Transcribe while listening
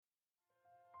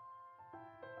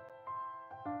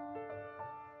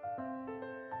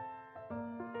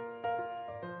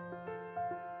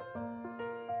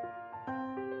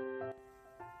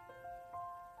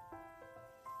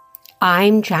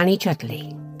I'm Janny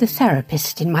Judley, the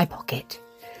therapist in my pocket.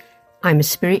 I'm a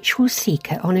spiritual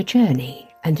seeker on a journey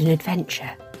and an adventure,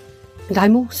 and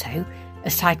I'm also a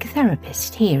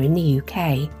psychotherapist here in the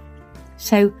UK.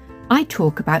 So I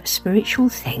talk about spiritual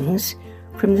things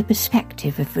from the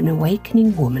perspective of an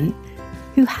awakening woman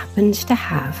who happens to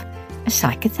have a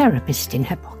psychotherapist in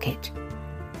her pocket.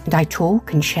 And I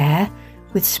talk and share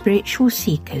with spiritual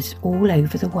seekers all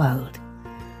over the world.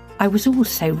 I was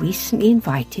also recently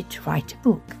invited to write a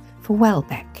book for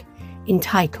Welbeck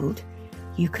entitled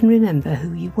You Can Remember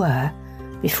Who You Were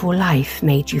Before Life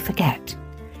Made You Forget.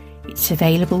 It's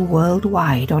available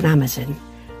worldwide on Amazon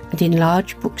and in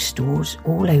large bookstores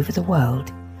all over the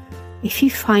world. If you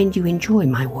find you enjoy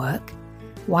my work,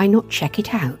 why not check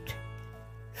it out?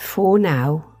 For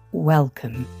now,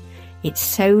 welcome. It's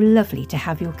so lovely to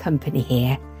have your company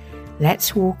here.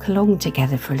 Let's walk along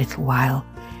together for a little while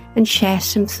and share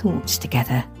some thoughts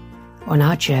together on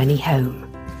our journey home.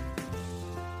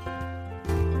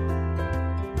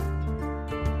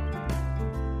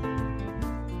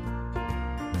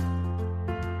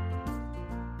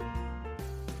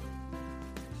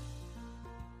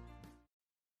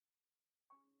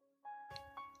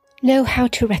 Know how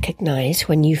to recognise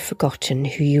when you've forgotten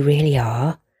who you really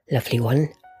are, lovely one?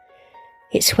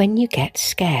 It's when you get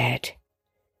scared,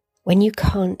 when you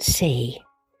can't see,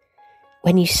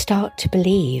 when you start to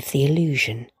believe the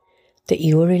illusion that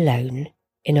you are alone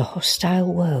in a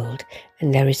hostile world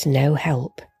and there is no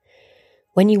help,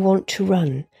 when you want to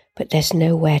run but there's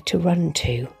nowhere to run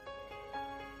to,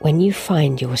 when you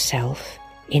find yourself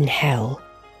in hell.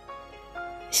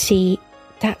 See,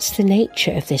 that's the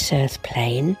nature of this earth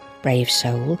plane, brave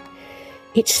soul.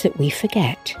 It's that we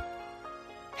forget.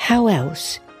 How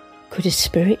else could a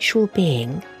spiritual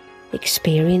being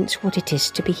experience what it is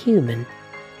to be human,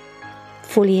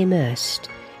 fully immersed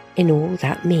in all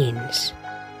that means?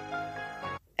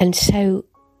 And so,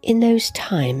 in those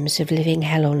times of living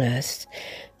hell on earth,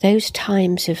 those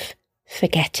times of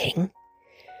forgetting,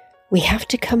 we have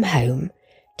to come home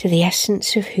to the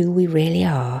essence of who we really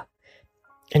are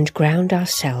and ground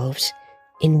ourselves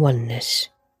in oneness.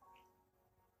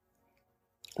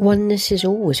 Oneness is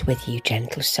always with you,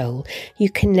 gentle soul. You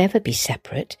can never be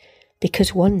separate,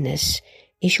 because oneness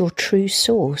is your true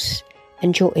source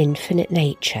and your infinite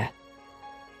nature.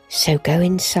 So go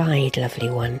inside, lovely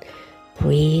one.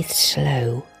 Breathe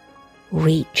slow.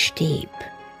 Reach deep.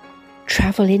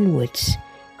 Travel inwards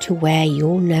to where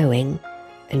your knowing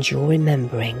and your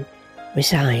remembering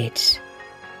resides.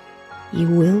 You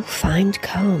will find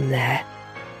calm there,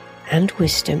 and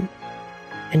wisdom,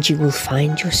 and you will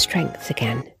find your strength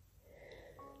again.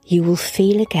 You will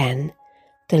feel again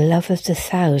the love of the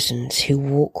thousands who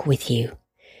walk with you,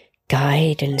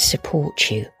 guide and support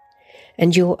you,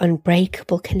 and your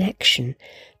unbreakable connection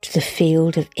to the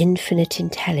field of infinite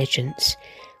intelligence,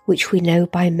 which we know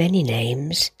by many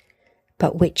names,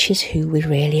 but which is who we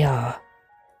really are.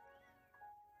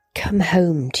 Come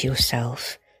home to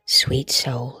yourself, sweet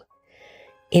soul.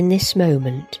 In this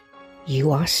moment,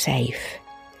 you are safe,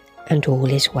 and all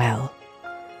is well.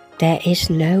 There is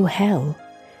no hell,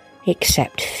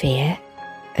 except fear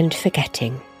and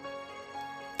forgetting.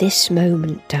 This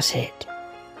moment does it.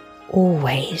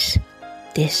 Always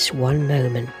this one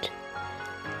moment.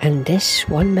 And this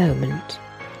one moment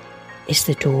is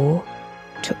the door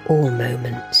to all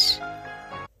moments.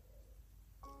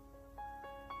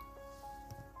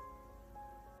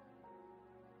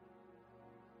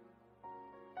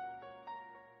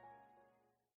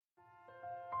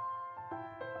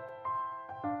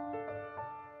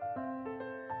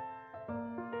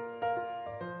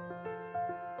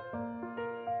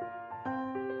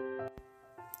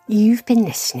 You've been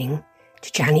listening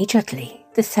to Janny Judley,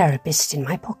 the therapist in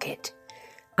my pocket.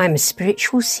 I'm a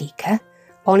spiritual seeker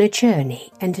on a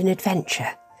journey and an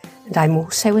adventure, and I'm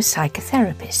also a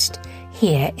psychotherapist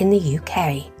here in the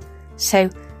UK. So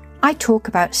I talk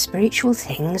about spiritual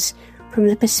things from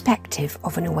the perspective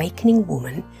of an awakening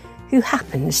woman who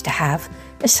happens to have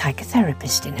a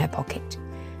psychotherapist in her pocket.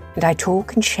 And I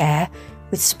talk and share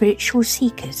with spiritual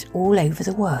seekers all over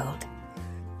the world.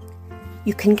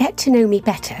 You can get to know me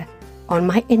better on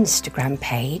my Instagram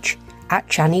page at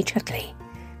Janny Judley.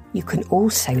 You can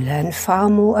also learn far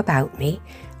more about me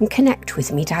and connect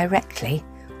with me directly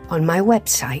on my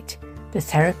website,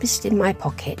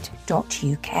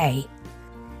 theterapistinmypocket.uk.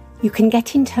 You can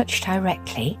get in touch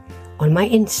directly on my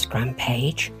Instagram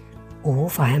page or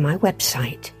via my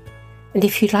website. And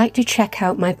if you'd like to check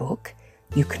out my book,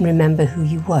 You Can Remember Who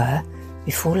You Were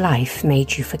Before Life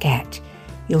Made You Forget,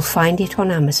 you'll find it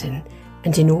on Amazon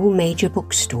and in all major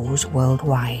bookstores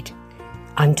worldwide.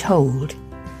 I'm told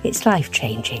it's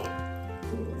life-changing.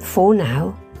 For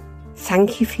now,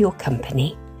 thank you for your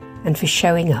company and for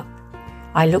showing up.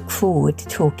 I look forward to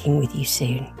talking with you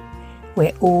soon.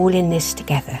 We're all in this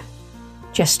together,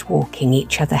 just walking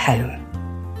each other home.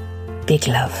 Big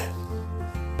love.